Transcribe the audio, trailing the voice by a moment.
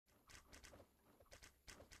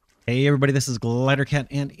Hey everybody, this is Glidercat,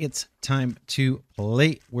 and it's time to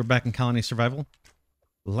play. We're back in Colony Survival.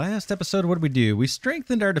 Last episode, what did we do? We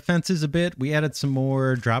strengthened our defenses a bit. We added some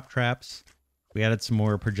more drop traps. We added some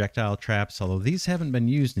more projectile traps, although these haven't been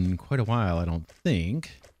used in quite a while, I don't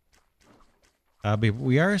think. But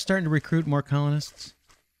we are starting to recruit more colonists.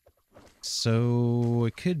 So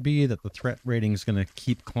it could be that the threat rating is going to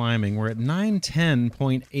keep climbing. We're at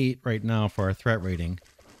 910.8 right now for our threat rating.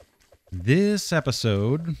 This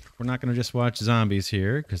episode, we're not going to just watch zombies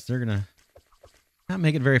here, because they're going to not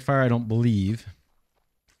make it very far, I don't believe.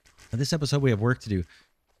 But this episode, we have work to do.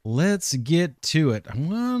 Let's get to it. I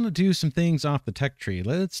want to do some things off the tech tree.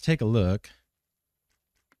 Let's take a look.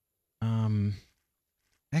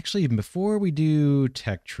 Actually, even before we do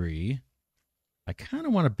tech tree, I kind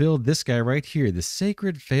of want to build this guy right here, the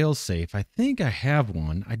Sacred Failsafe. I think I have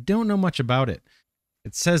one. I don't know much about it.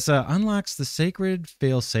 It says, unlocks the Sacred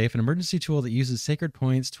Failsafe, an emergency tool that uses sacred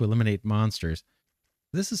points to eliminate monsters.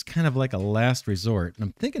 This is kind of like a last resort. And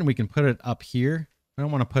I'm thinking we can put it up here. I don't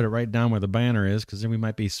want to put it right down where the banner is, because then we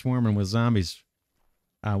might be swarming with zombies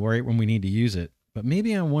right when we need to use it. But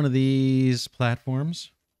maybe on one of these platforms.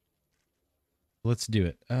 Let's do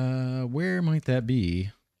it. Where might that be?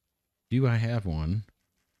 Do I have one?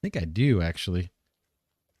 I think I do, actually.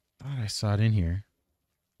 Thought I saw it in here.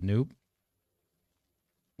 Nope.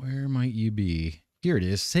 Where might you be? Here it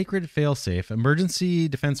is. Sacred Failsafe. Emergency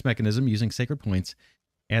defense mechanism using sacred points.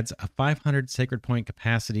 Adds a 500 sacred point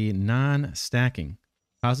capacity, non-stacking.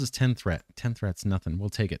 Causes 10 threat. 10 threats, nothing. We'll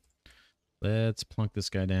take it. Let's plunk this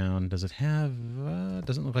guy down. Does it have...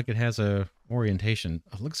 doesn't look like it has a orientation.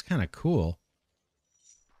 It looks kind of cool.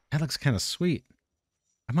 That looks kind of sweet.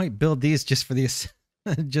 I might build these just for the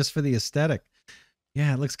just for the aesthetic.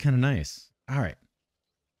 Yeah, it looks kind of nice. All right.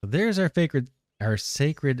 So there's our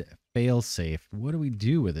sacred failsafe. What do we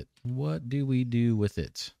do with it? What do we do with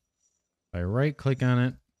it? If I right click on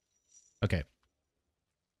it. Okay.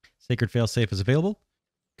 Sacred failsafe is available.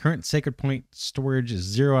 Current sacred point storage is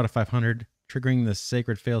 0 out of 500. Triggering the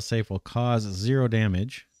sacred failsafe will cause 0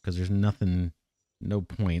 damage because there's nothing, no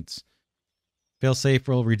points. Failsafe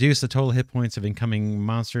will reduce the total hit points of incoming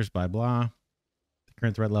monsters by blah. The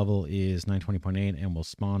current threat level is 920.8 and will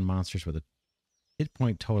spawn monsters with a hit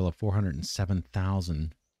point total of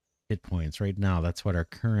 407,000 hit points. Right now, that's what our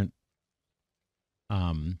current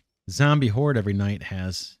zombie horde every night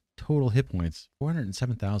has. Total hit points,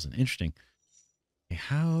 407,000. Interesting. Okay,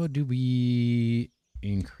 how do we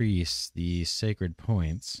increase the sacred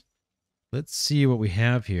points? Let's see what we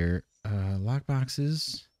have here.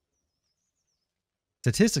 Lockboxes.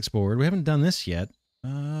 Statistics board. We haven't done this yet.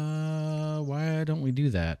 Why don't we do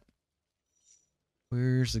that?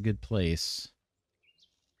 Where's a good place?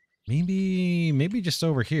 Maybe just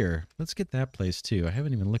over here. Let's get that place too. I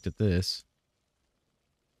haven't even looked at this.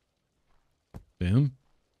 Boom.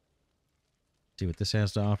 See what this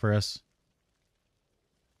has to offer us.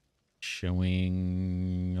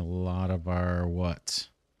 Showing a lot of our what?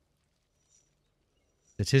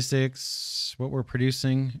 Statistics, what we're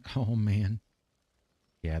producing. Oh man.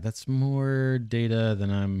 Yeah, that's more data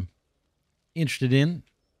than I'm interested in,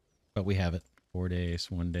 but we have it. 4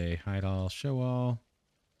 days, 1 day, hide all, show all,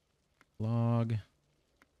 log.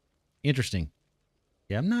 Interesting.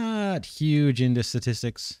 Yeah, I'm not huge into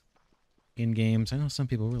statistics in games. I know some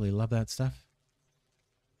people really love that stuff.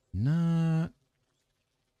 Not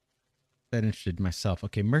that interested myself.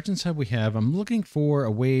 Okay, Merchant's Hub we have. I'm looking for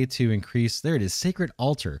a way to increase. There it is, Sacred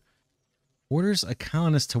Altar. Orders a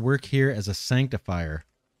colonist to work here as a sanctifier.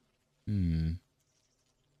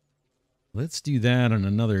 Let's do that on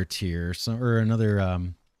another tier, or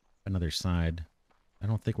another side. I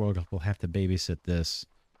don't think we'll have to babysit this.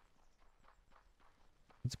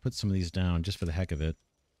 Let's put some of these down just for the heck of it.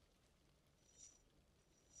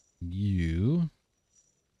 You.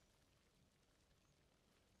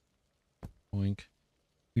 Boink.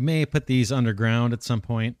 We may put these underground at some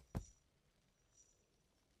point.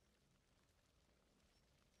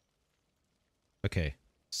 Okay.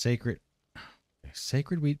 Sacred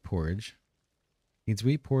wheat porridge. Needs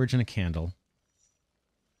wheat porridge and a candle.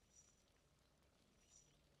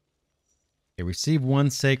 Okay, receive 1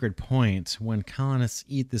 sacred point when colonists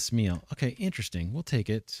eat this meal. Okay, interesting. We'll take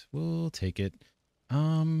it. We'll take it.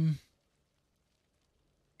 We'll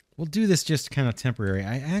do this just kind of temporary.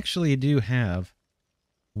 I actually do have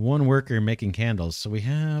 1 worker making candles, so we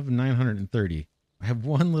have 930. I have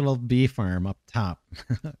 1 little bee farm up top.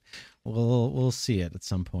 We'll see it at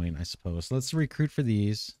some point, I suppose. Let's recruit for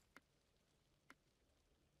these.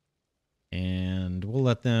 And we'll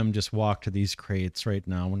let them just walk to these crates right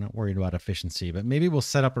now. We're not worried about efficiency, but maybe we'll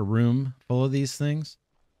set up a room full of these things.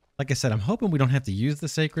 Like I said, I'm hoping we don't have to use the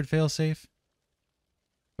sacred failsafe,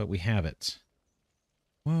 but we have it.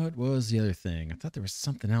 What was the other thing? I thought there was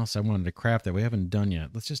something else I wanted to craft that we haven't done yet.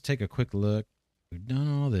 Let's just take a quick look. We've done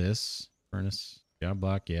all this. Furnace, job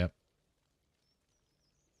block, yep.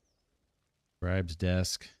 Scribe's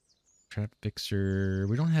desk, trap fixer.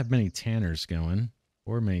 We don't have many tanners going,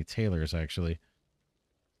 or many tailors actually.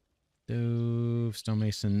 Stove,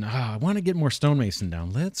 stonemason. I want to get more stonemason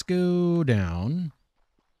down. Let's go down.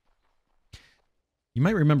 You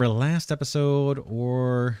might remember last episode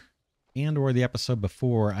or the episode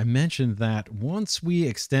before, I mentioned that once we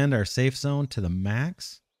extend our safe zone to the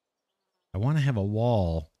max, I want to have a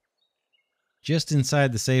wall just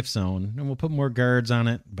inside the safe zone, and we'll put more guards on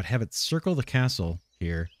it, but have it circle the castle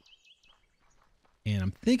here. And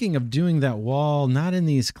I'm thinking of doing that wall not in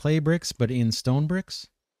these clay bricks, but in stone bricks.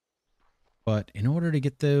 But in order to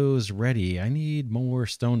get those ready, I need more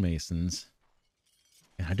stonemasons.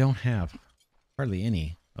 And I don't have hardly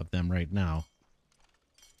any of them right now.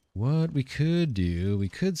 What we could do, we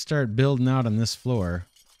could start building out on this floor.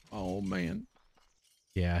 Oh, man.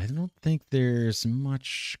 Yeah, I don't think there's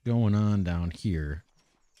much going on down here.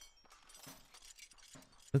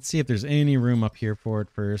 Let's see if there's any room up here for it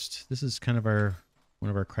first. This is kind of one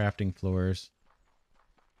of our crafting floors.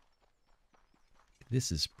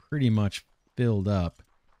 This is pretty much filled up.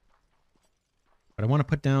 But I want to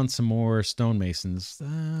put down some more stonemasons.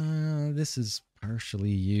 This is partially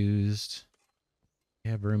used. We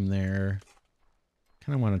have room there.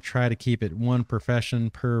 Kind of want to try to keep it one profession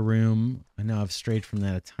per room. I know I've strayed from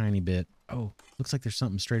that a tiny bit. Oh, looks like there's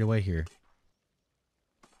something straight away here.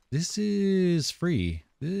 This is free.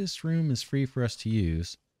 This room is free for us to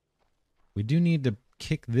use. We do need to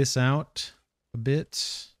kick this out a bit.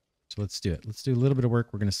 So let's do it. Let's do a little bit of work.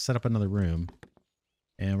 We're going to set up another room.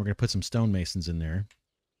 And we're going to put some stonemasons in there.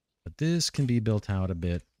 But this can be built out a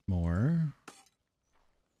bit more.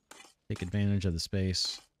 Take advantage of the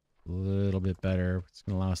space a little bit better. It's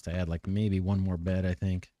going to allow us to add like maybe one more bed, I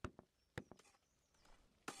think.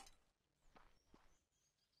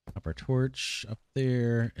 Up our torch up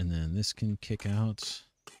there. And then this can kick out.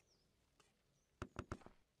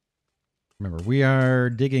 Remember, we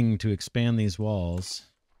are digging to expand these walls.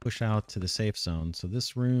 Push out to the safe zone. So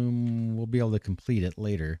this room, we'll be able to complete it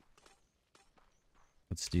later.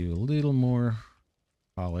 Let's do a little more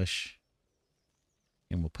polish.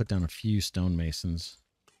 And we'll put down a few stonemasons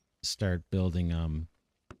to start building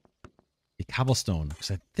the cobblestone. Because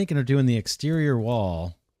I'm thinking of doing the exterior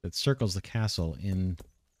wall that circles the castle in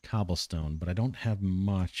cobblestone. But I don't have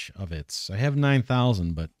much of it. So I have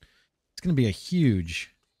 9,000, but it's going to be a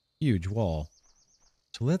huge, huge wall.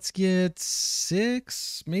 So let's get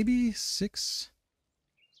maybe six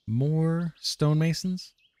more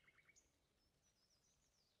stonemasons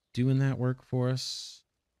doing that work for us.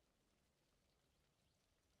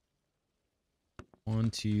 1,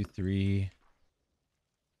 2, 3,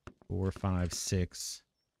 4, 5, 6.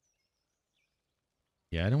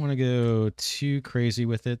 Yeah, I don't want to go too crazy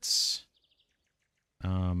with it.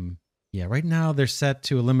 Yeah, right now they're set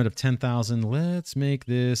to a limit of 10,000. Let's make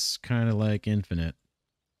this kind of like infinite.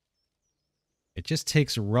 It just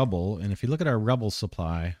takes rubble, and if you look at our rubble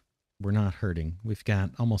supply, we're not hurting. We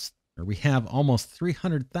have almost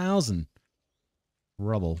 300,000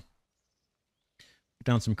 rubble. Put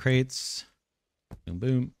down some crates. Boom,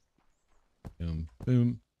 boom. Boom,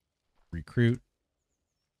 boom. Recruit.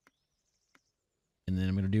 And then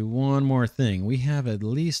I'm going to do one more thing. We have at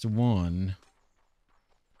least one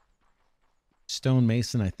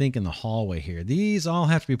stonemason, I think, in the hallway here. These all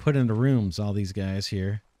have to be put into rooms, all these guys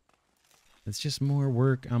here. It's just more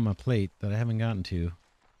work on my plate that I haven't gotten to.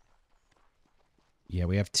 Yeah,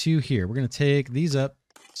 we have 2 here. We're going to take these up.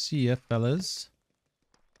 See ya, fellas.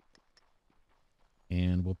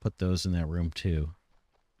 And we'll put those in that room too.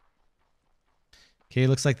 Okay,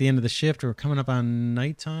 looks like the end of the shift. We're coming up on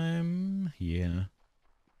nighttime. Yeah.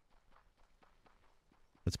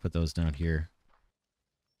 Let's put those down here.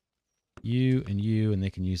 You, and they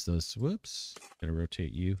can use those. Whoops. Gotta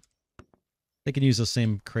rotate you. They can use those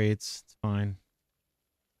same crates. It's fine.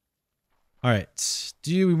 All right.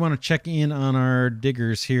 Do we want to check in on our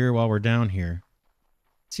diggers here while we're down here?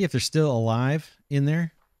 See if they're still alive in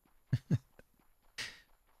there.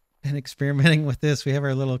 Been experimenting with this. We have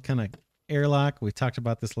our little kind of airlock. We talked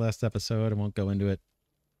about this last episode. I won't go into it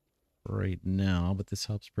right now, but this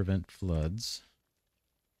helps prevent floods.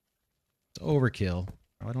 It's overkill.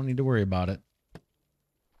 I don't need to worry about it.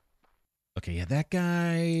 Okay, yeah, that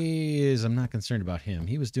guy is... I'm not concerned about him.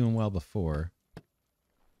 He was doing well before.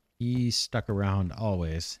 He stuck around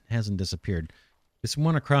always. Hasn't disappeared. This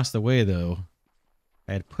one across the way, though,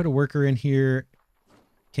 I had put a worker in here,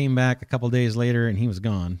 Came back a couple days later and he was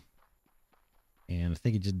gone. And I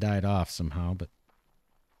think he just died off somehow, but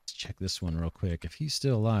let's check this one real quick. If he's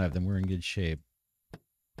still alive, then we're in good shape.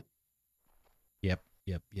 Yep.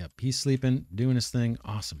 He's sleeping, doing his thing.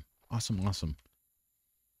 Awesome. So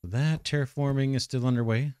that terraforming is still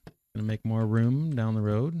underway. Gonna make more room down the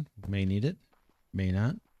road. May need it, may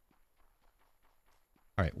not.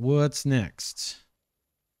 All right, what's next?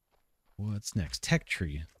 Tech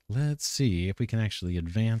tree. Let's see if we can actually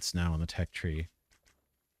advance now on the tech tree.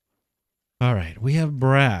 All right, we have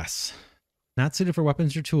brass. Not suited for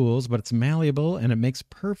weapons or tools, but it's malleable and it makes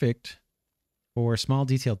perfect for small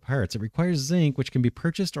detailed parts. It requires zinc, which can be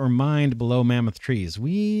purchased or mined below mammoth trees.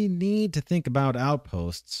 We need to think about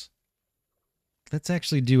outposts. Let's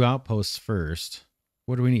actually do outposts first.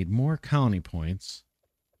 What do we need? More colony points.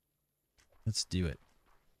 Let's do it.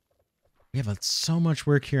 We have so much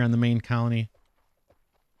work here on the main colony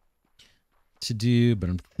to do, but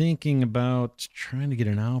I'm thinking about trying to get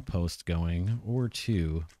an outpost going or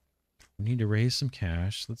two. We need to raise some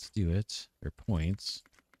cash. Let's do it. Or points.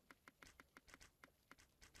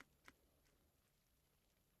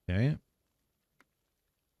 Okay.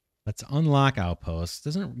 Let's unlock outposts.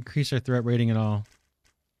 Doesn't increase our threat rating at all.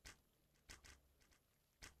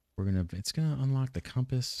 It's gonna unlock the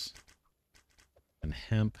compass and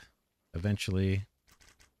hemp eventually.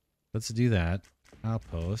 Let's do that.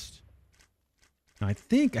 Outpost. Now, I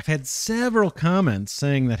think I've had several comments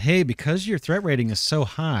saying that, hey, because your threat rating is so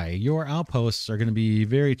high, your outposts are going to be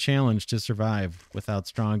very challenged to survive without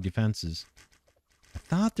strong defenses. I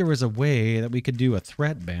thought there was a way that we could do a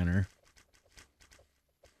threat banner.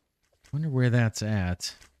 Wonder where that's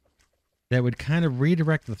at. That would kind of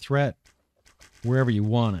redirect the threat wherever you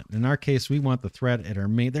want it. In our case, we want the threat at our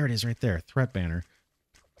main... There it is right there. Threat banner.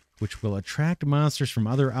 Which will attract monsters from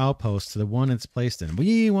other outposts to the one it's placed in.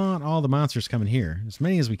 We want all the monsters coming here. As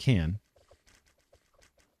many as we can.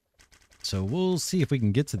 So we'll see if we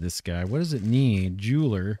can get to this guy. What does it need?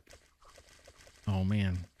 Jeweler. Oh,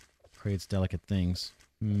 man. Creates delicate things.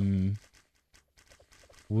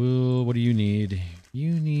 Well, what do you need?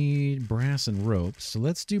 You need brass and ropes. So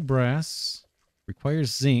let's do brass.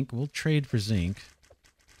 Requires zinc. We'll trade for zinc.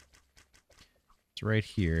 It's right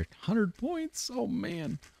here. 100 points. Oh,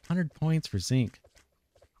 man. 100 points for zinc.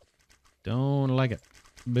 Don't like it.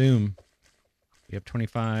 Boom. We have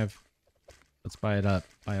 25. Let's buy it up.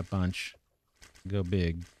 Buy a bunch. Go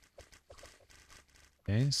big.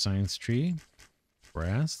 Okay, science tree.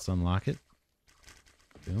 Brass. Let's unlock it.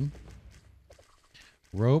 Boom.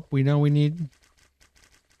 Rope. We know we need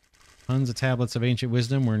tons of tablets of ancient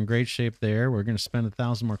wisdom. We're in great shape there. We're going to spend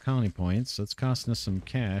 1,000 more colony points. So it's costing us some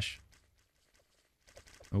cash.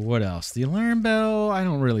 What else? The alarm bell, I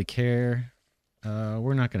don't really care.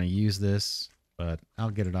 We're not going to use this, but I'll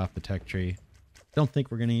get it off the tech tree. Don't think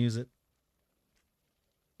we're going to use it.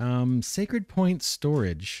 Sacred point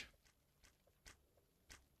storage.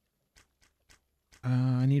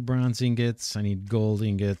 I need bronze ingots. I need gold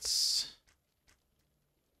ingots.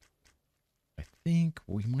 I think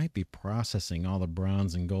we might be processing all the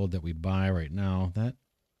bronze and gold that we buy right now. That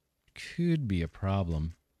could be a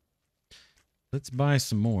problem. Let's buy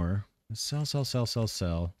some more. Sell.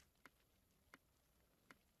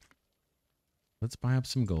 Let's buy up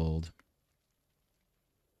some gold.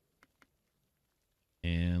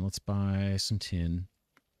 And let's buy some tin.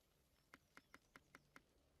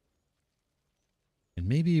 And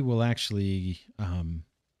maybe we'll actually have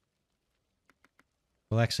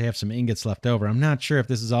some ingots left over. I'm not sure if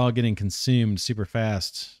this is all getting consumed super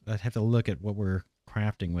fast. I'd have to look at what we're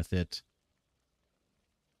crafting with it.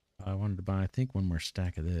 I wanted to buy, I think, one more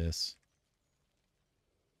stack of this.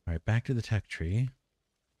 All right, back to the tech tree.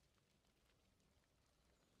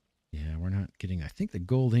 Yeah, we're not getting... I think the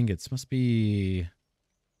gold ingots must be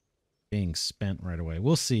being spent right away.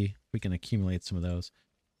 We'll see if we can accumulate some of those.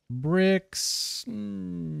 Bricks...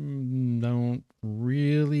 don't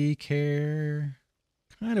really care.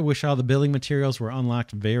 Kind of wish all the building materials were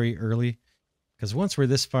unlocked very early. Because once we're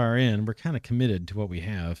this far in, we're kind of committed to what we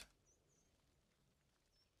have.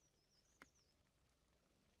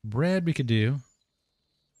 Bread we could do.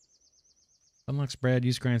 Unlocks bread.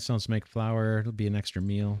 Use grindstones to make flour. It'll be an extra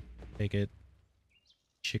meal. Take it.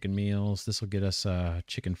 Chicken meals. This will get us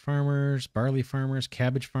chicken farmers, barley farmers,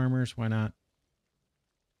 cabbage farmers. Why not?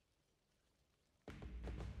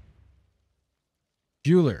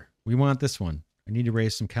 Jeweler. We want this one. I need to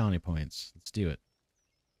raise some colony points. Let's do it.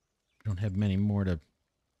 I don't have many more to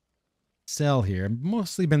sell here. I've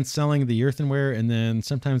mostly been selling the earthenware, and then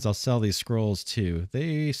sometimes I'll sell these scrolls too.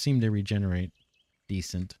 They seem to regenerate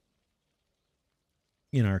decent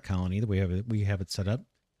in our colony the way we have it set up.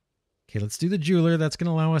 Okay, let's do the jeweler. That's going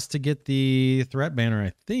to allow us to get the threat banner,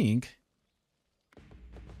 I think.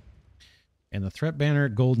 And the threat banner,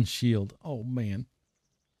 golden shield. Oh, man.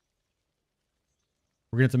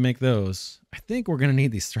 We're going to have to make those. I think we're going to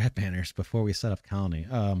need these threat banners before we set up colony.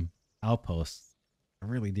 Outposts. I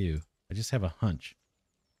really do. I just have a hunch.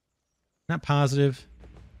 Not positive.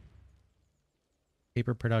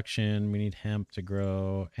 Paper production. We need hemp to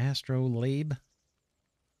grow. Astrolabe.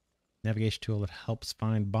 Navigation tool that helps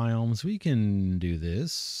find biomes. We can do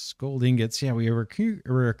this. Gold ingots. Yeah,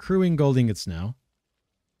 we're accruing gold ingots now.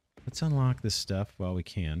 Let's unlock this stuff while we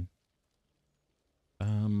can.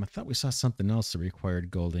 I thought we saw something else that required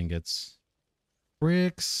gold ingots.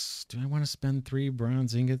 Bricks. Do I want to spend 3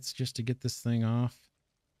 bronze ingots just to get this thing off?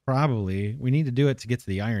 Probably. We need to do it to get to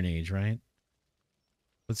the Iron Age, right?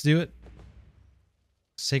 Let's do it.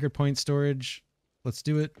 Sacred point storage. Let's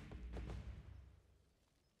do it.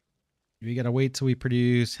 We gotta wait till we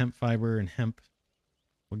produce hemp fiber and hemp.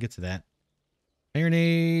 We'll get to that. Iron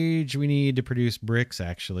Age, we need to produce bricks,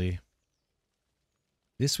 actually.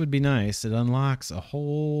 This would be nice. It unlocks a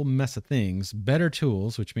whole mess of things. Better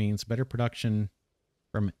tools, which means better production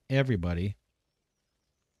from everybody.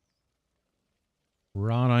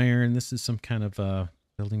 Wrought iron. This is some kind of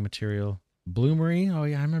building material. Bloomery. Oh,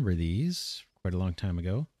 yeah, I remember these. Quite a long time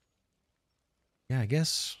ago. Yeah, I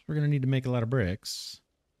guess we're going to need to make a lot of bricks.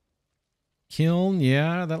 Kiln.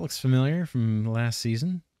 Yeah, that looks familiar from last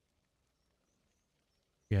season.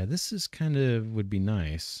 Yeah, this is kind of would be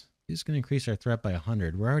nice. This is going to increase our threat by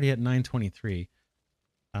 100. We're already at 923.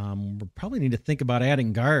 We'll probably need to think about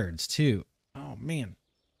adding guards, too. Oh, man.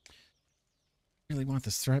 Really want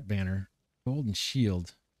this threat banner. Golden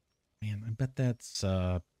shield. Man, I bet that's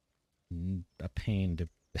a pain to...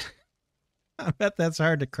 I bet that's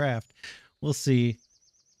hard to craft. We'll see.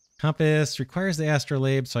 Compass requires the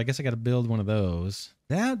astrolabe, so I guess I got to build one of those.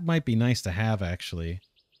 That might be nice to have, actually.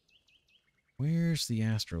 Where's the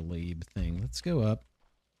astrolabe thing? Let's go up.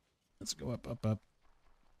 Let's go up, up, up.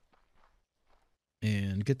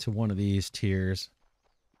 And get to one of these tiers.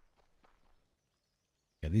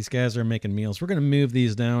 Yeah, these guys are making meals. We're going to move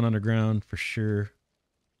these down underground for sure.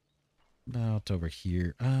 About over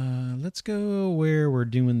here. Let's go where we're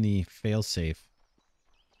doing the failsafe.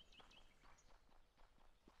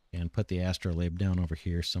 And put the astrolabe down over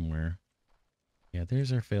here somewhere. Yeah,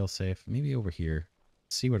 there's our failsafe. Maybe over here.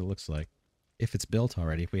 See what it looks like. If it's built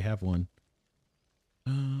already, if we have one.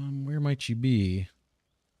 Where might you be?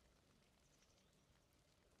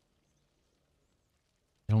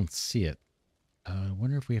 I don't see it. I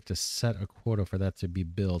wonder if we have to set a quota for that to be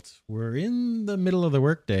built. We're in the middle of the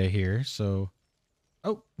workday here, so...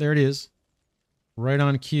 Oh, there it is. Right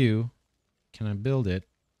on cue. Can I build it?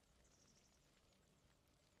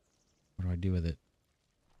 What do I do with it?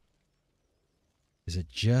 Is it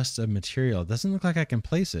just a material? It doesn't look like I can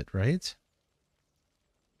place it, right?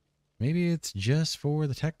 Maybe it's just for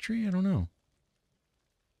the tech tree? I don't know.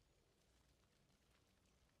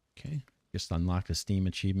 Okay. Just unlocked a Steam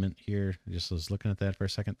achievement here. I just was looking at that for a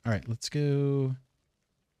second. All right, let's go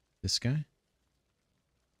this guy.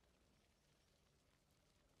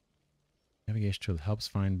 Navigation tool helps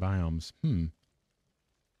find biomes.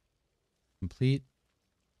 Complete.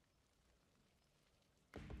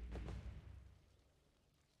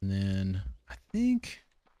 And then I think,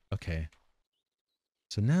 okay.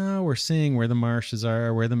 So now we're seeing where the marshes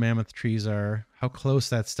are, where the mammoth trees are, how close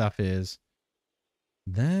that stuff is.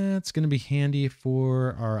 That's going to be handy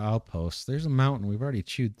for our outposts. There's a mountain. We've already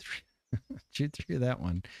chewed through that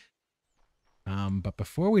one. But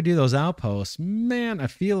before we do those outposts, man, I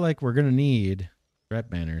feel like we're going to need threat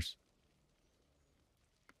banners.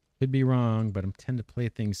 Could be wrong, but I tend to play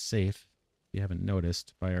things safe, if you haven't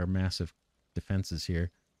noticed, by our massive defenses here.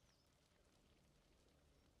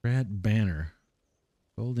 Threat banner.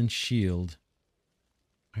 Golden shield.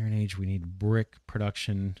 Iron Age, we need brick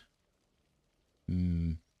production.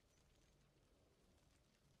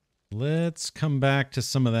 Let's come back to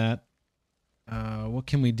some of that. What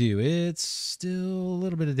can we do? It's still a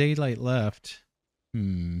little bit of daylight left.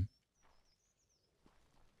 Not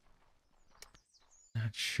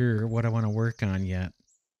sure what I want to work on yet.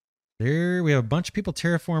 There, we have a bunch of people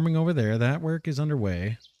terraforming over there. That work is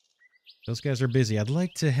underway. Those guys are busy. I'd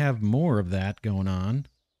like to have more of that going on.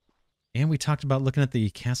 And we talked about looking at the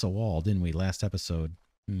castle wall, didn't we, last episode?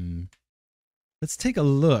 Let's take a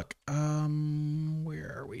look.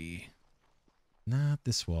 Where are we? Not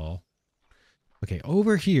this wall. Okay,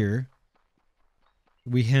 over here,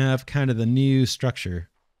 we have kind of the new structure.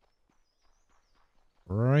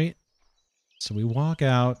 Right? So we walk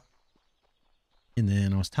out, and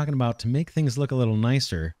then I was talking about to make things look a little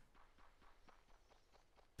nicer.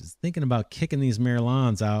 was thinking about kicking these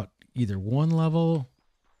Merlons out either 1 level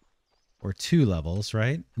or 2 levels,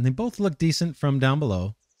 right? And they both look decent from down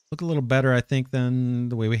below. Look a little better, I think, than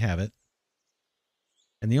the way we have it.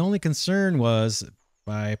 And the only concern was,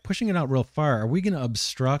 by pushing it out real far, are we going to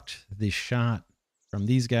obstruct the shot from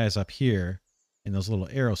these guys up here in those little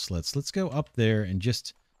arrow slits? Let's go up there and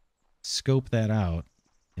just scope that out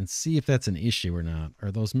and see if that's an issue or not.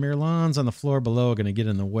 Are those Merlons on the floor below going to get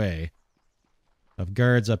in the way of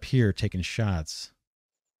guards up here taking shots?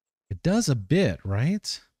 It does a bit,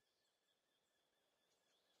 right?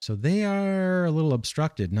 So they are a little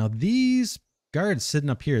obstructed. Now these guards sitting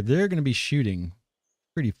up here, they're going to be shooting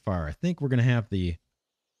pretty far. I think we're going to have the,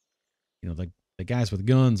 you know, the guys with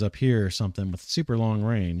guns up here or something with super long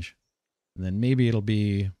range. And then maybe it'll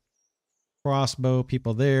be crossbow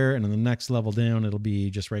people there, and then the next level down it'll be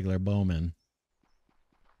just regular bowmen.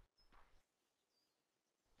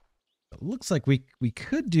 It looks like we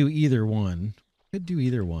could do either one. Could do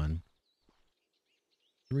either one.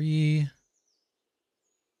 3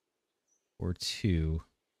 or 2.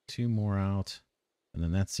 2 more out, and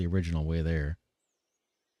then that's the original way there.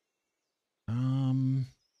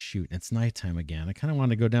 Shoot, it's nighttime again. I kind of want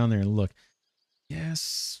to go down there and look.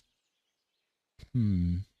 Yes.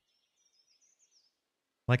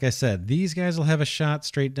 Like I said, these guys will have a shot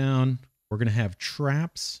straight down. We're going to have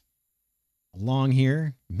traps along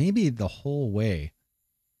here, maybe the whole way.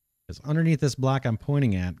 Because underneath this block I'm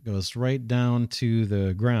pointing at goes right down to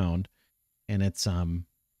the ground, and it's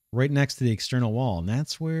right next to the external wall. And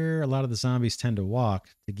that's where a lot of the zombies tend to walk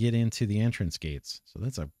to get into the entrance gates. So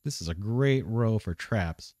this is a great row for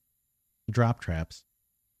traps, drop traps.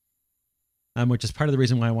 Which is part of the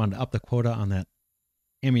reason why I wanted to up the quota on that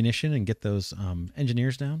ammunition and get those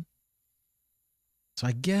engineers down. So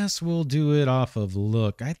I guess we'll do it off of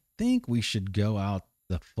look. I think we should go out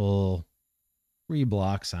the full 3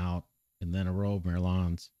 blocks out and then a row of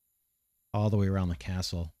Merlons all the way around the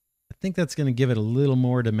castle. I think that's going to give it a little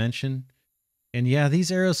more dimension. And yeah,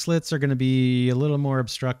 these arrow slits are going to be a little more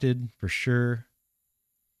obstructed for sure.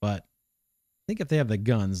 But I think if they have the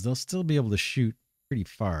guns, they'll still be able to shoot pretty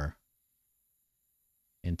far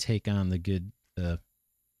and take on the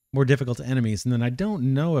more difficult enemies. And then I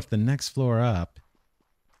don't know if the next floor up,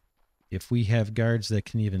 if we have guards that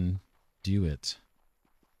can even do it.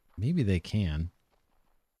 Maybe they can.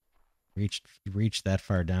 Reach that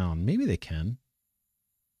far down. Maybe they can.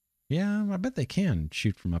 Yeah, I bet they can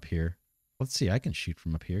shoot from up here. Let's see, I can shoot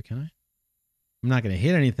from up here, can I? I'm not going to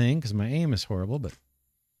hit anything because my aim is horrible, but...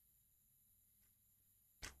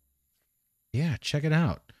 yeah, check it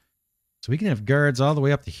out. So we can have guards all the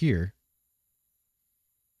way up to here.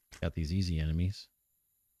 Got these easy enemies.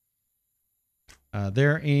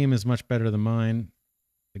 Their aim is much better than mine.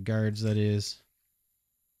 The guards, that is.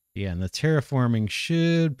 Yeah, and the terraforming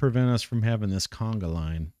should prevent us from having this conga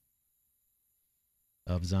line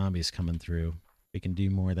of zombies coming through. We can do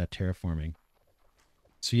more of that terraforming.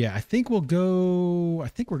 So yeah, I think we're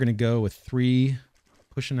going to go with 3.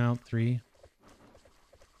 Pushing out 3.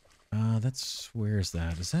 Where is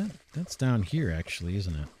that? That's down here actually,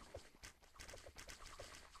 isn't it?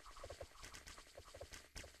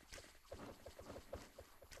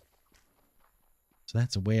 So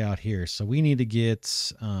that's way out here. So we need to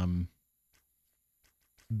get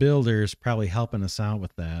builders probably helping us out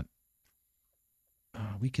with that.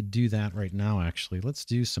 We could do that right now, actually. Let's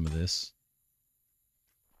do some of this.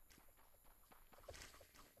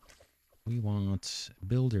 We want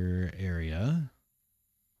builder area.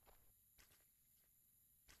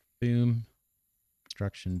 Boom.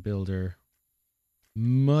 Construction builder.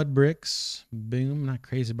 Mud bricks. Boom. Not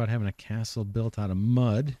crazy about having a castle built out of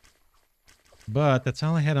mud. But that's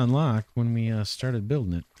all I had unlocked when we started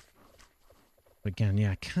building it. Again,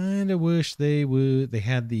 yeah, I kind of wish they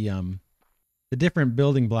had the different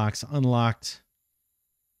building blocks unlocked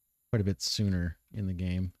quite a bit sooner in the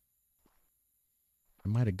game. I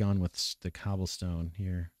might have gone with the cobblestone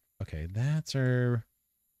here. Okay, that's our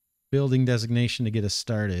building designation to get us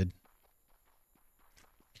started.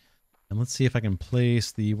 And let's see if I can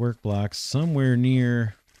place the work blocks somewhere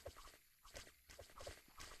near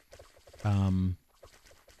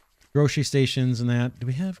grocery stations and that. Do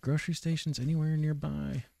we have grocery stations anywhere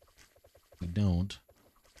nearby? We don't.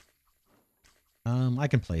 I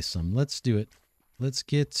can place some. Let's do it. Let's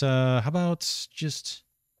get, how about just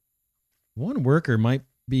 1 worker might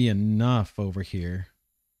be enough over here.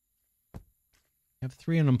 Have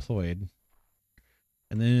 3 unemployed.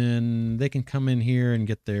 And then they can come in here and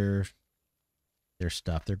get their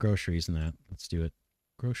stuff, their groceries and that. Let's do it.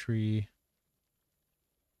 Grocery.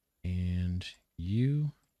 And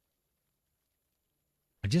you.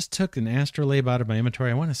 I just took an astrolabe out of my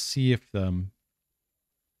inventory. I want to see if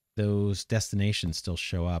those destinations still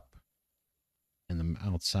show up in the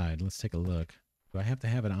outside. Let's take a look. Do I have to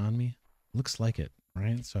have it on me? Looks like it,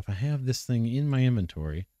 right? So if I have this thing in my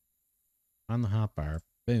inventory on the hotbar,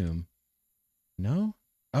 boom. No?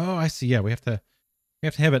 Oh, I see. Yeah, we have to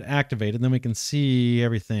have it activated, then we can see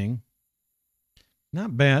everything.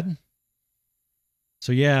 Not bad.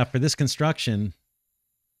 So yeah, for this construction,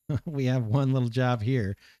 we have one little job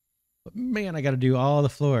here. But man, I got to do all the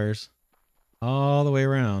floors all the way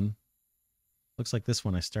around. Looks like this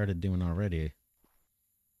one I started doing already.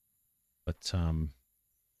 But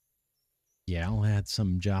yeah, I'll add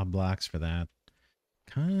some job blocks for that.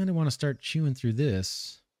 Kind of want to start chewing through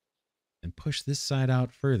this and push this side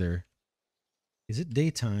out further. Is it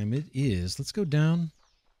daytime? It is. Let's go down.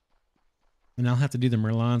 And I'll have to do the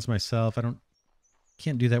Merlons myself.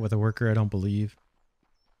 Can't do that with a worker, I don't believe.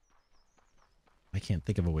 I can't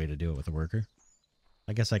think of a way to do it with a worker.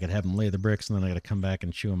 I guess I could have them lay the bricks and then I got to come back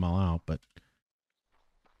and chew them all out, but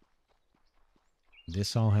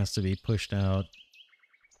this all has to be pushed out.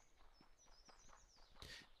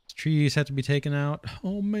 These trees have to be taken out.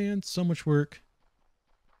 Oh man, so much work.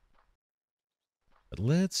 But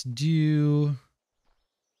let's get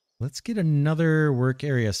another work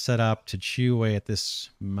area set up to chew away at this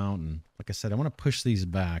mountain. Like I said, I want to push these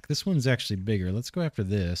back. This one's actually bigger. Let's go after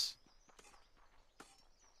this.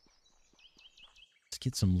 Let's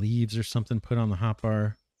get some leaves or something put on the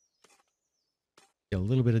hotbar. Get a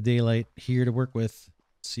little bit of daylight here to work with.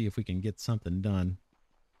 See if we can get something done.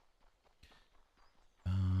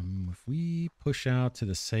 If we push out to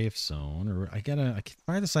the safe zone, or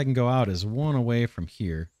farthest I can go out is one away from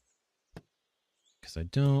here. Because I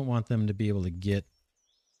don't want them to be able to get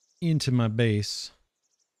into my base.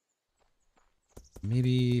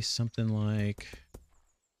 Maybe something like...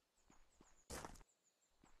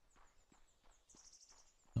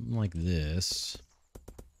 something like this.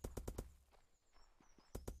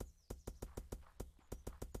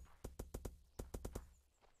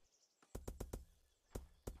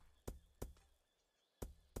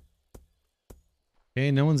 Okay,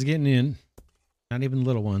 no one's getting in. Not even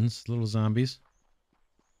little ones, little zombies.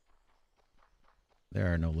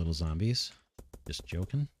 There are no little zombies. Just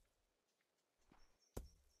joking.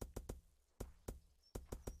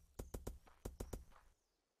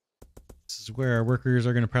 This is where our workers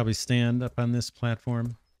are going to probably stand up on this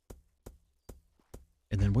platform.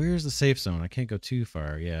 And then where's the safe zone? I can't go too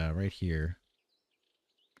far. Yeah, right here.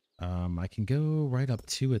 I can go right up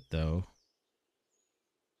to it though.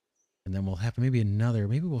 And then we'll have maybe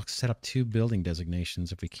we'll set up 2 building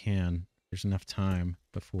designations if we can. There's enough time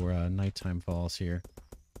before nighttime falls here.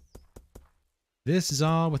 This is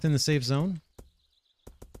all within the safe zone.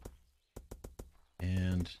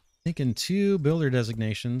 And thinking 2 builder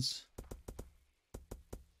designations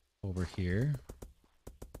over here.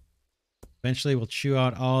 Eventually we'll chew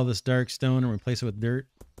out all this dark stone and replace it with dirt.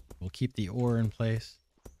 We'll keep the ore in place.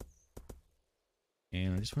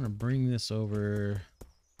 And I just want to bring this over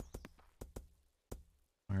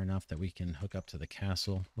far enough that we can hook up to the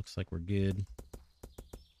castle. Looks like we're good.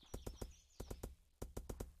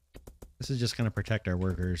 This is just going to protect our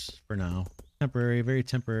workers for now. Temporary, very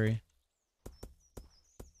temporary.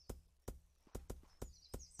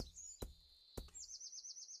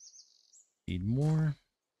 Need more.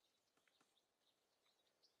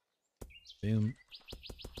 Boom.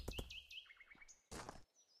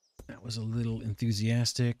 That was a little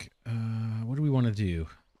enthusiastic. What do we want to do?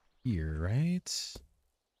 Here, right?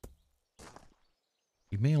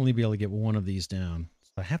 We may only be able to get one of these down.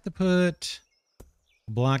 So I have to put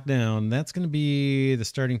a block down. That's going to be the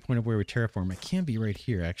starting point of where we terraform. It can be right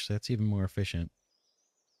here, actually. That's even more efficient.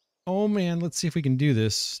 Oh, man. Let's see if we can do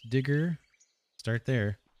this. Digger. Start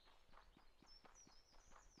there.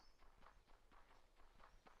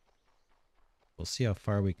 We'll see how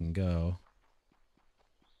far we can go.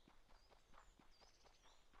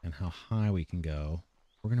 And how high we can go.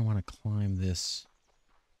 We're going to want to climb this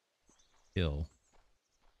hill.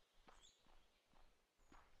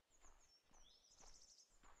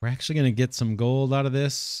 We're actually going to get some gold out of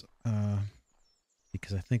this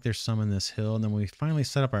because I think there's some in this hill. And then when we finally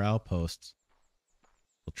set up our outposts,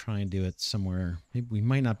 we'll try and do it somewhere. Maybe we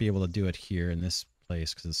might not be able to do it here in this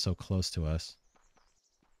place because it's so close to us.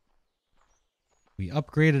 We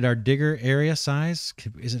upgraded our digger area size.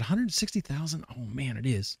 Is it 160,000? Oh, man, it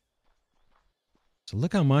is. So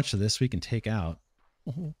look how much of this we can take out.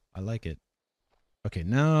 Oh, I like it. Okay,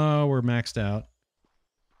 now we're maxed out.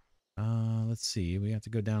 Let's see. We have to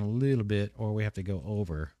go down a little bit, or we have to go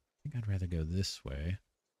over. I think I'd rather go this way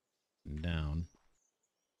and down.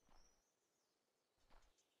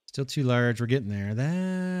 Still too large. We're getting there.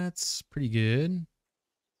 That's pretty good.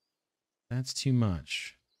 That's too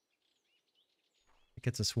much. It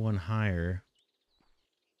gets us one higher.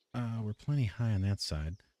 We're plenty high on that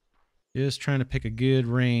side. Just trying to pick a good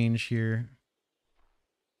range here.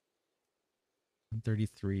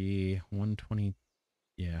 133, 120.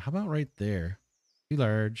 Yeah, how about right there? Too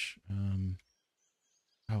large.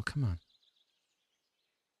 Oh, come on.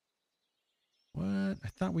 What? I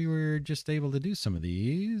thought we were just able to do some of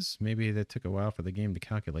these. Maybe that took a while for the game to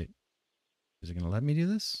calculate. Is it going to let me do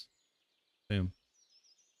this? Boom.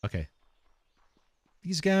 Okay.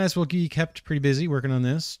 These guys will be kept pretty busy working on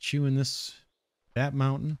this, chewing that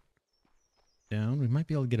mountain down. We might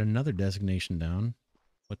be able to get another designation down.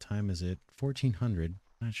 What time is it? 1400.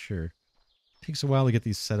 Not sure. Takes a while to get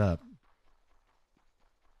these set up.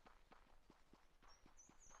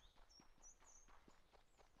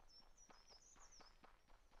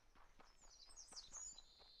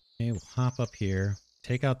 Okay, we'll hop up here.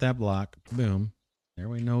 Take out that block. Boom. There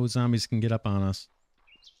we know zombies can get up on us.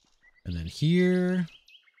 And then here,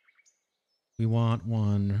 we want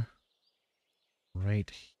one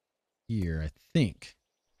right here, I think.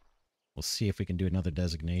 We'll see if we can do another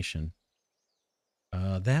designation.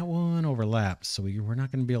 That one overlaps, so we're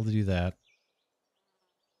not going to be able to do that. I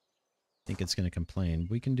think it's going to complain.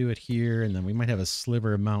 We can do it here, and then we might have a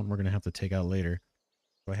sliver of mountain we're going to have to take out later.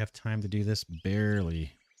 Do I have time to do this?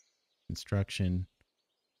 Barely. Construction.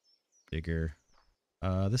 Bigger.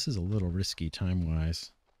 This is a little risky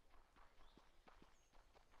time-wise.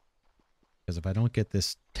 Because if I don't get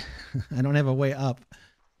this, I don't have a way up.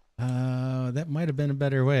 That might have been a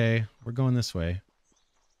better way. We're going this way.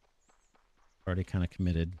 Already kind of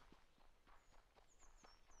committed.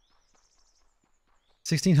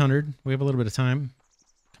 1600. We have a little bit of time.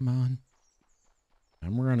 Come on.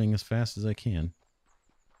 I'm running as fast as I can.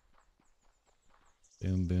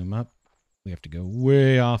 Boom, boom, up. We have to go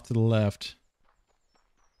way off to the left.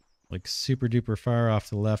 Like super duper far off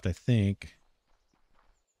to the left, I think.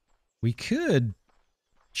 We could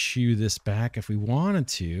chew this back if we wanted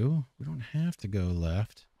to. We don't have to go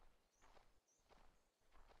left.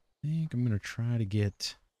 I think I'm going to try to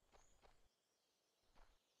get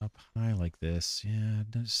up high like this. Yeah,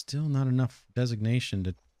 there's still not enough designation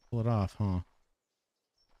to pull it off, huh?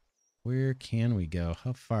 Where can we go?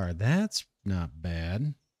 How far? That's not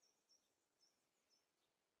bad.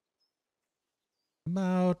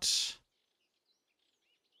 About...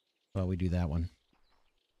 Well, we do that one.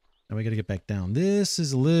 Now we got to get back down. This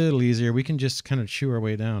is a little easier. We can just kind of chew our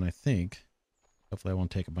way down, I think. Hopefully I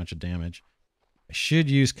won't take a bunch of damage. I should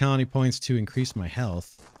use colony points to increase my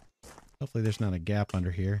health. Hopefully there's not a gap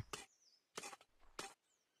under here.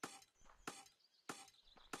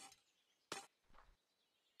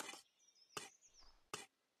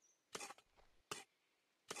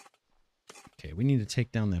 Okay, we need to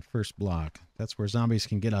take down that first block. That's where zombies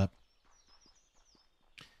can get up.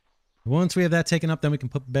 Once we have that taken up, then we can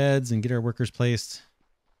put beds and get our workers placed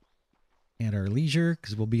at our leisure,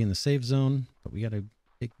 because we'll be in the safe zone. But we got to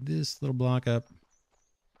take this little block up.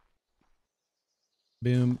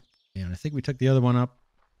 Boom. And I think we took the other one up,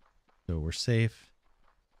 so we're safe.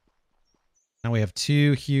 Now we have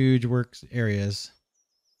two huge work areas,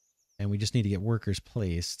 and we just need to get workers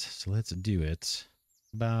placed. So let's do it.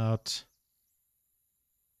 I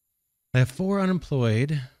have 4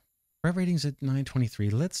 unemployed. Rev rating's at 923.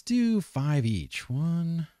 Let's do 5 each.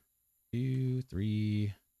 1, 2,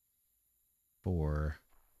 3, 4,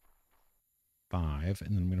 5.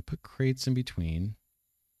 And then I'm going to put crates in between.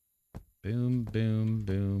 Boom, boom,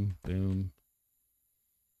 boom, boom.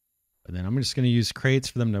 And then I'm just going to use crates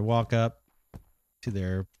for them to walk up to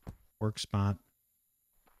their work spot.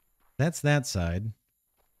 That's that side.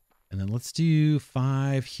 And then let's do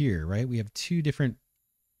 5 here, right? We have two different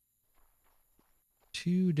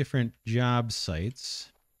job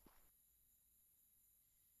sites.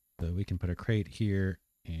 So we can put a crate here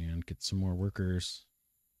and get some more workers.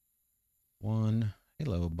 1.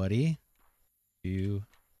 Hello, buddy. 2,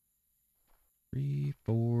 3,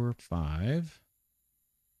 4, 5.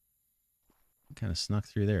 Kind of snuck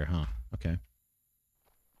through there, huh? Okay.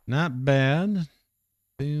 Not bad.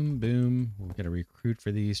 Boom, boom. We've got to recruit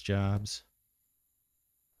for these jobs.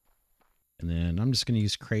 And then I'm just going to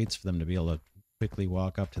use crates for them to be able to quickly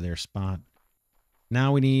walk up to their spot.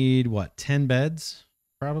 Now we need, what, 10 beds?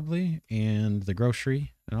 Probably. And the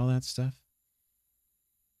grocery and all that stuff.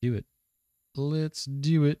 Do it. Let's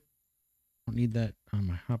do it. Don't need that on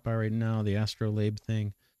my hotbar right now. The astrolabe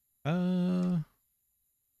thing. 1,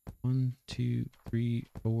 2, 3,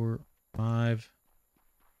 4, 5.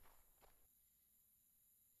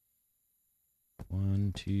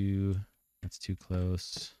 1, 2. That's too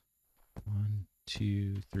close. 1,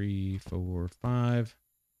 2, 3, 4, 5.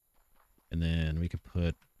 And then we can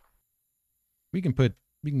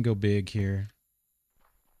go big here.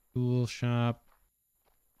 Tool shop.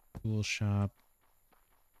 Tool shop.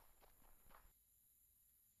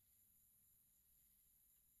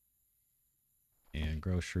 And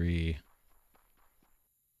grocery.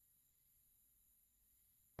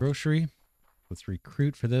 Grocery. Let's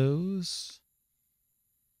recruit for those.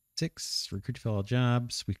 6. Recruit to fill all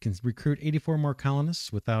jobs. We can recruit 84 more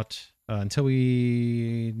colonists without until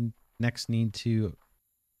we next need to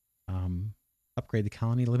upgrade the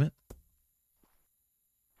colony limit.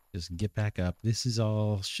 Just get back up. This is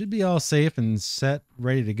all should be all safe and set,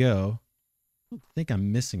 ready to go. I don't think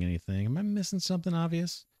I'm missing anything. Am I missing something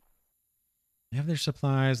obvious? They have their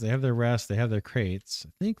supplies, they have their rest, they have their crates.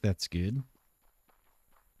 I think that's good.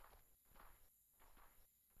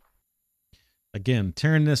 Again,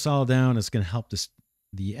 tearing this all down is going to help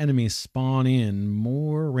the enemies spawn in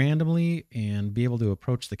more randomly and be able to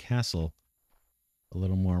approach the castle a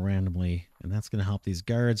little more randomly. And that's going to help these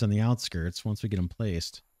guards on the outskirts, once we get them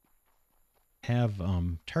placed, have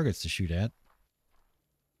targets to shoot at.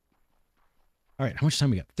 All right, how much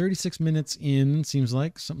time we got? 36 minutes in, seems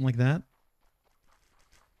like, something like that.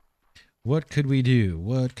 What could we do?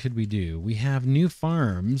 What could we do? We have new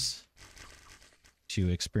farms to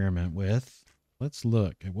experiment with. Let's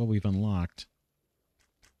look at what we've unlocked.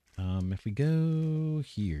 If we go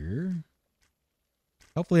here,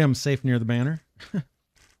 hopefully I'm safe near the banner.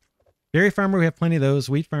 Berry farmer, we have plenty of those.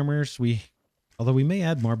 Wheat farmers, although we may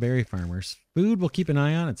add more berry farmers. Food, we'll keep an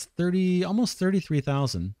eye on. It's almost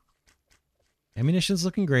 33,000. Ammunition's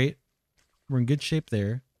looking great. We're in good shape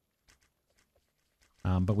there.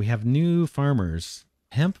 But we have new farmers.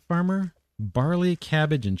 Hemp farmer, barley,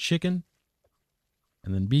 cabbage, and chicken.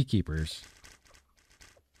 And then beekeepers.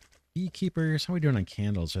 Beekeepers, how are we doing on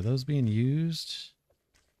candles? Are those being used?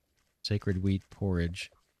 Sacred wheat porridge.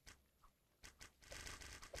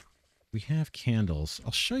 We have candles.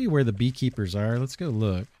 I'll show you where the beekeepers are. Let's go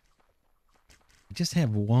look. We just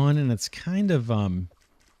have one, and it's kind of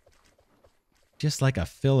just like a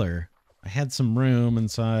filler. I had some room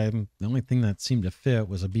inside. The only thing that seemed to fit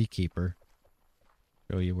was a beekeeper.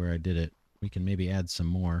 Show you where I did it. We can maybe add some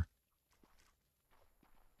more.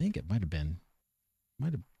 I think it might have been.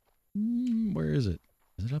 Where is it?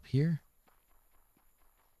 Is it up here?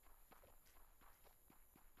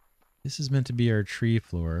 This is meant to be our tree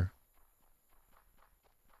floor.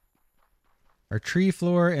 Our tree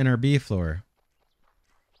floor and our bee floor.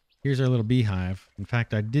 Here's our little beehive. In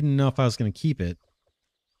fact, I didn't know if I was going to keep it,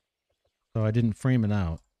 so I didn't frame it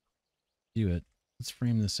out. Do it. Let's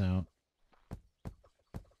frame this out.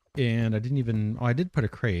 And I didn't even... Oh, I did put a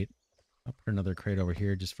crate. I'll put another crate over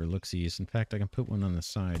here just for looksies. In fact, I can put one on the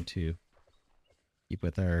side too. Keep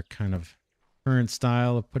with our kind of current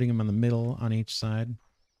style of putting them on the middle on each side.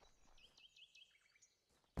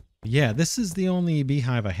 Yeah, this is the only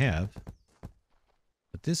beehive I have.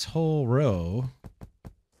 But this whole row...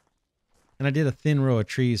 And I did a thin row of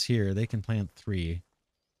trees here. They can plant 3.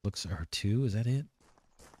 Or 2, is that it?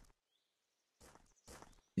 I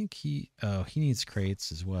think he needs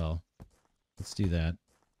crates as well. Let's do that.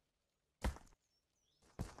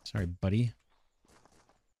 Sorry, buddy.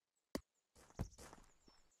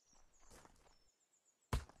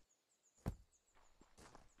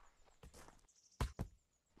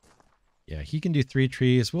 Yeah, he can do 3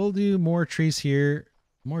 trees. We'll do more trees here.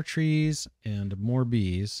 More trees and more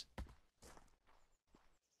bees.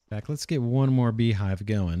 In fact, let's get one more beehive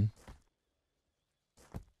going.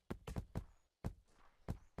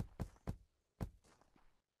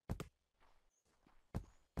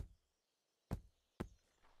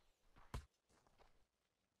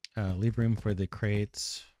 Leave room for the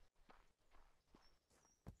crates.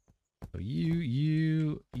 So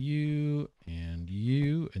you, and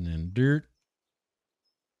then dirt.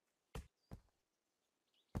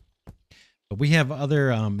 But we have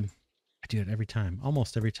other, I do it every time,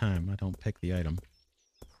 almost every time I don't pick the item.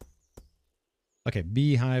 Okay,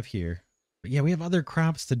 beehive here. But yeah, we have other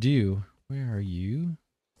crops to do. Where are you?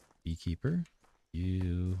 Beekeeper.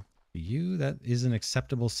 You, that is an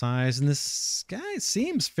acceptable size. And this guy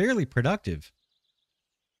seems fairly productive.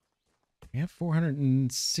 We have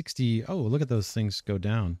 460. Oh, look at those things go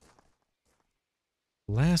down.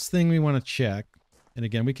 Last thing we want to check. And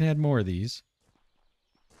again, we can add more of these.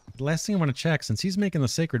 The last thing I want to check, since he's making the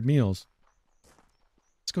sacred meals,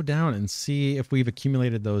 let's go down and see if we've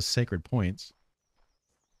accumulated those sacred points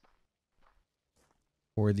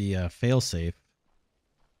for the failsafe.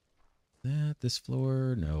 This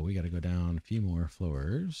floor? No, we got to go down a few more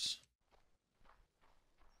floors.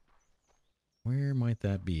 Where might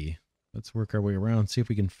that be? Let's work our way around, see if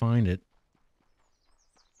we can find it.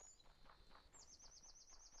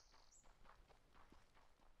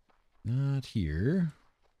 Not here.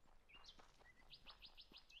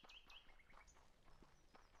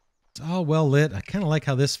 It's all well lit. I kind of like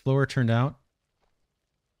how this floor turned out.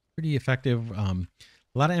 Pretty effective. A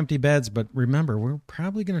lot of empty beds, but remember, we're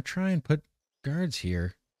probably going to try and put guards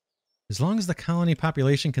here. As long as the colony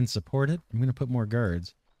population can support it, I'm going to put more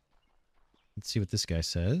guards. Let's see what this guy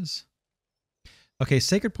says. Okay,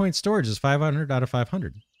 Sacred Point storage is 500 out of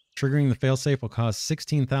 500. Triggering the failsafe will cause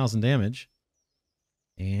 16,000 damage.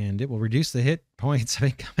 And it will reduce the hit points of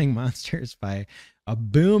incoming monsters by a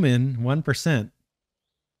booming 1%.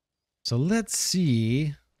 So let's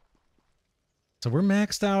see. So we're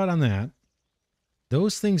maxed out on that.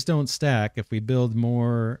 Those things don't stack if we build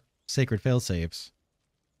more sacred failsafes.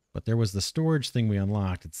 But there was the storage thing we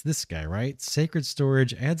unlocked. It's this guy, right? Sacred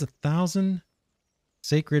storage adds 1,000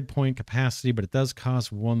 sacred point capacity, but it does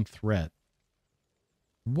cause 1 threat.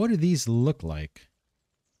 What do these look like?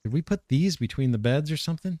 Did we put these between the beds or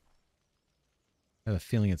something? I have a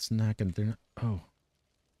feeling it's not going to... Oh.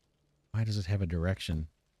 Why does it have a direction?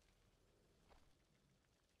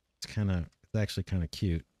 It's actually kind of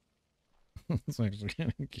cute. It's actually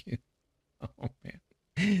kind of cute. Oh,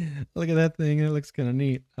 man. Look at that thing. It looks kind of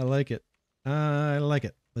neat. I like it. I like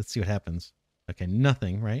it. Let's see what happens. Okay,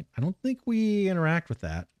 nothing, right? I don't think we interact with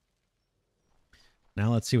that.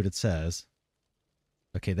 Now let's see what it says.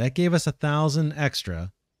 Okay, that gave us 1,000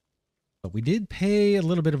 extra. But we did pay a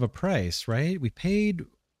little bit of a price, right? We paid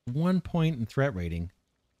 1 point in threat rating.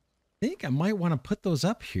 I think I might want to put those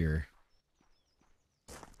up here.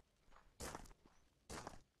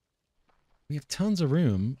 We have tons of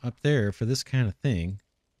room up there for this kind of thing.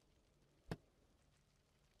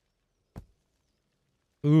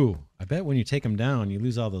 Ooh, I bet when you take them down, you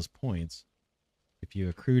lose all those points. If you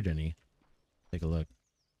accrued any. Take a look.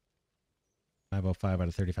 505 out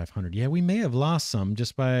of 3,500. Yeah, we may have lost some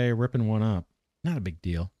just by ripping one up. Not a big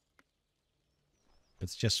deal.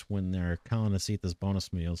 It's just when their colonists eat those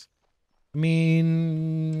bonus meals. I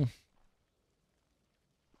mean,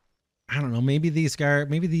 I don't know. Maybe these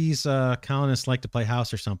colonists like to play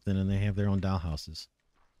house or something, and they have their own dollhouses.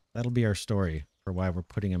 That'll be our story for why we're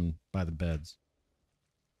putting them by the beds.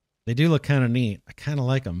 They do look kind of neat. I kind of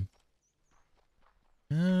like them.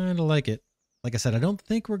 I don't like it. Like I said, I don't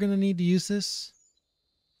think we're going to need to use this.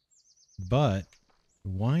 But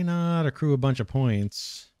why not accrue a bunch of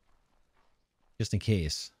points just in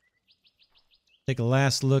case? Take a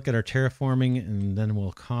last look at our terraforming and then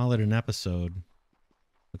we'll call it an episode.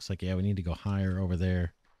 Looks like, yeah, we need to go higher over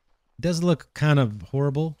there. It does look kind of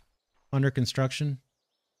horrible under construction.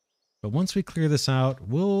 But once we clear this out,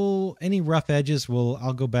 any rough edges,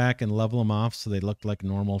 I'll go back and level them off so they look like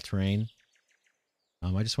normal terrain.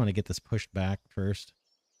 I just want to get this pushed back first.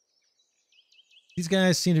 These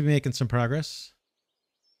guys seem to be making some progress.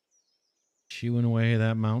 Chewing away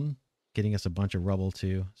that mountain. Getting us a bunch of rubble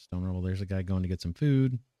too. Stone rubble. There's a guy going to get some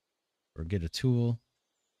food. Or get a tool.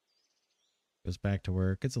 Goes back to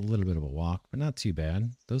work. It's a little bit of a walk, but not too bad.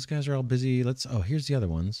 Those guys are all busy. Oh, here's the other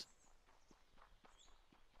ones.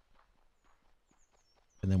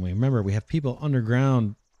 And then remember, we have people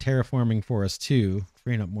underground terraforming for us too.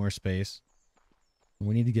 Freeing up more space.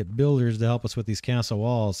 We need to get builders to help us with these castle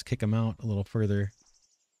walls, kick them out a little further.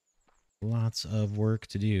 Lots of work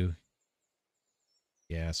to do.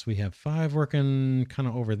 Yes, we have 5 working kind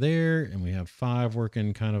of over there, and we have 5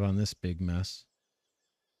 working kind of on this big mess.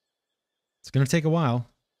 It's going to take a while,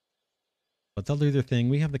 but they'll do their thing.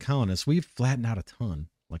 We have the colonists. We've flattened out a ton.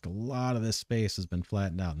 Like a lot of this space has been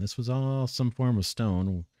flattened out, and this was all some form of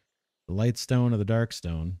stone. The light stone or the dark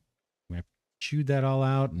stone. We have chewed that all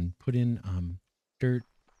out and put in dirt.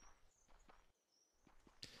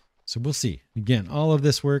 So we'll see. Again, all of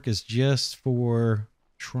this work is just for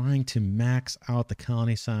trying to max out the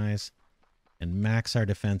colony size and max our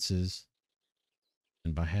defenses.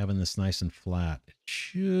 And by having this nice and flat, it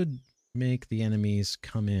should make the enemies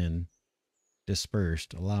come in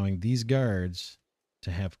dispersed, allowing these guards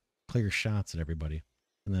to have clear shots at everybody.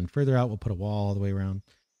 And then further out, we'll put a wall all the way around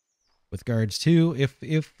with guards too.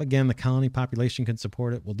 If again, the colony population can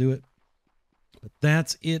support it, we'll do it. But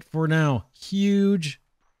that's it for now. Huge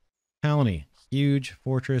colony, huge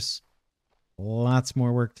fortress, lots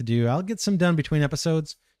more work to do. I'll get some done between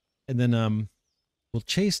episodes, and then we'll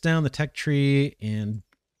chase down the tech tree and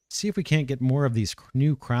see if we can't get more of these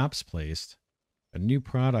new crops placed and new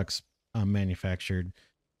products manufactured.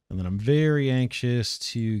 And then I'm very anxious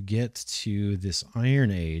to get to this Iron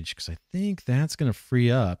Age because I think that's going to free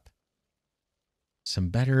up some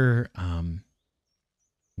better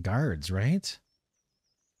guards, right?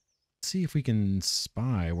 See if we can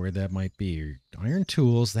spy where that might be. Iron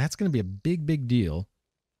tools, that's going to be a big, big deal.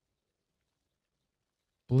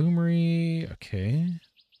 Bloomery, okay.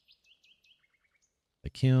 The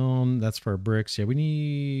kiln, that's for our bricks. Yeah, we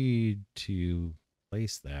need to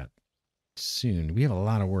place that soon. We have a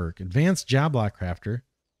lot of work. Advanced job block crafter.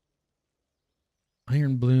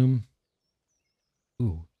 Iron bloom.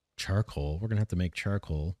 Ooh, charcoal. We're going to have to make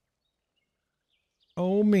charcoal.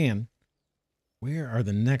 Oh, man. Where are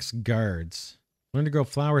the next guards? Learn to grow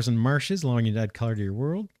flowers in marshes, allowing you to add color to your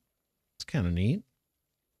world. It's kind of neat.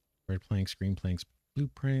 Red planks, green planks, blue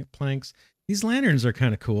planks. These lanterns are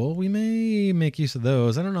kind of cool. We may make use of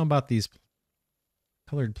those. I don't know about these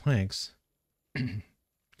colored planks.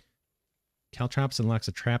 Caltrops unlocks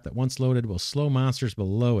a trap that once loaded will slow monsters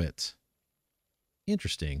below it.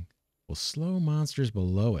 Interesting. Will slow monsters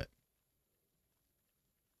below it.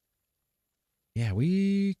 Yeah,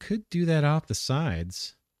 we could do that off the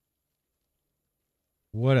sides.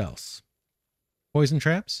 What else? Poison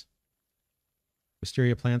traps.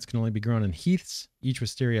 Wisteria plants can only be grown in heaths. Each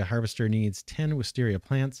wisteria harvester needs 10 wisteria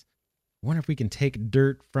plants. I wonder if we can take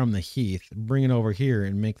dirt from the heath, bring it over here,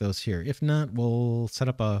 and make those here. If not, we'll set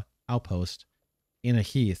up a outpost in a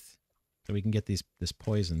heath so we can get this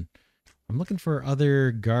poison. I'm looking for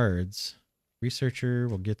other guards. Researcher,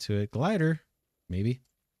 we'll get to it. Glider, maybe.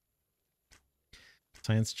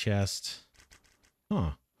 Science chest.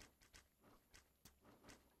 Huh.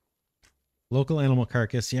 Local animal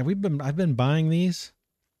carcass. Yeah, I've been buying these.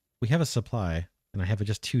 We have a supply, and I have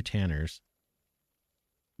just 2 tanners.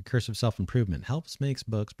 Recursive self-improvement. Helps makes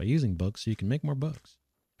books by using books so you can make more books.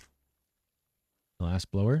 Glass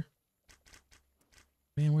blower.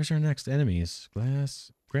 Man, where's our next enemies?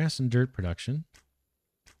 Grass and dirt production.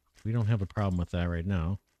 We don't have a problem with that right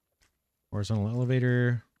now. Horizontal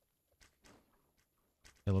elevator.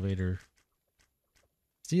 Elevator.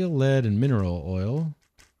 Steel, lead, and mineral oil.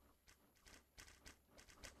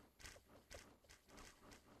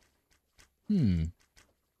 Again,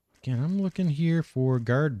 I'm looking here for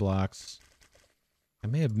guard blocks. I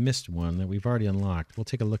may have missed one that we've already unlocked. We'll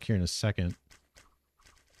take a look here in a second.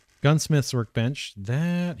 Gunsmith's workbench.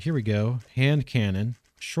 Here we go. Hand cannon.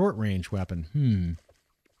 Short range weapon.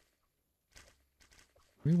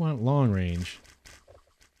 We want long range.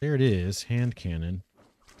 There it is. Hand cannon.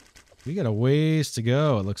 We got a ways to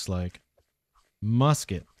go, it looks like.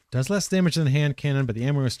 Musket. Does less damage than hand cannon, but the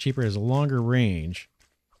ammo is cheaper, has a longer range.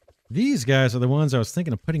 These guys are the ones I was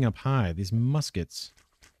thinking of putting up high. These muskets.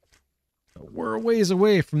 We're a ways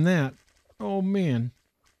away from that. Oh, man.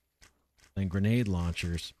 And grenade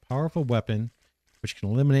launchers. Powerful weapon, which can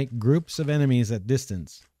eliminate groups of enemies at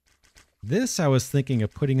distance. This I was thinking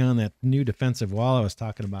of putting on that new defensive wall I was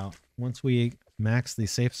talking about once we max the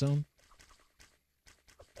safe zone.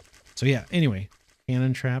 So yeah, anyway.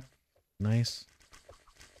 Cannon trap. Nice.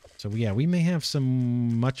 So yeah, we may have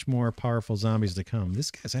some much more powerful zombies to come.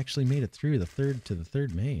 This guy's actually made it through the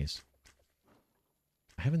third maze.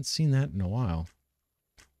 I haven't seen that in a while.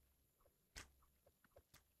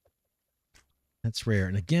 That's rare.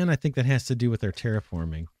 And again, I think that has to do with their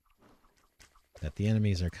terraforming. That the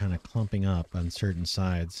enemies are kind of clumping up on certain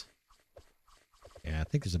sides. Yeah, I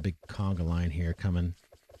think there's a big conga line here coming.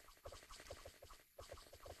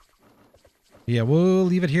 Yeah, we'll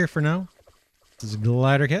leave it here for now. This is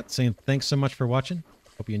Glidercat saying thanks so much for watching.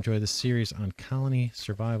 Hope you enjoy this series on colony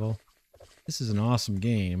survival. This is an awesome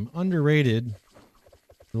game. Underrated.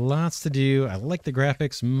 Lots to do. I like the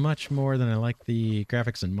graphics much more than I like the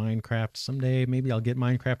graphics in Minecraft. Someday, maybe I'll get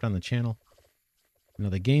Minecraft on the channel. You know,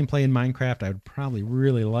 the gameplay in Minecraft, I would probably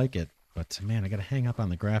really like it. But, man, I gotta hang up on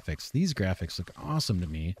the graphics. These graphics look awesome to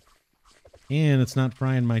me. And it's not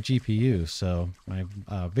frying my GPU, so my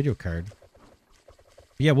video card.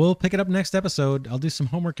 But yeah, we'll pick it up next episode. I'll do some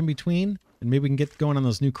homework in between, and maybe we can get going on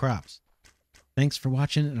those new crops. Thanks for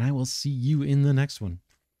watching, and I will see you in the next one.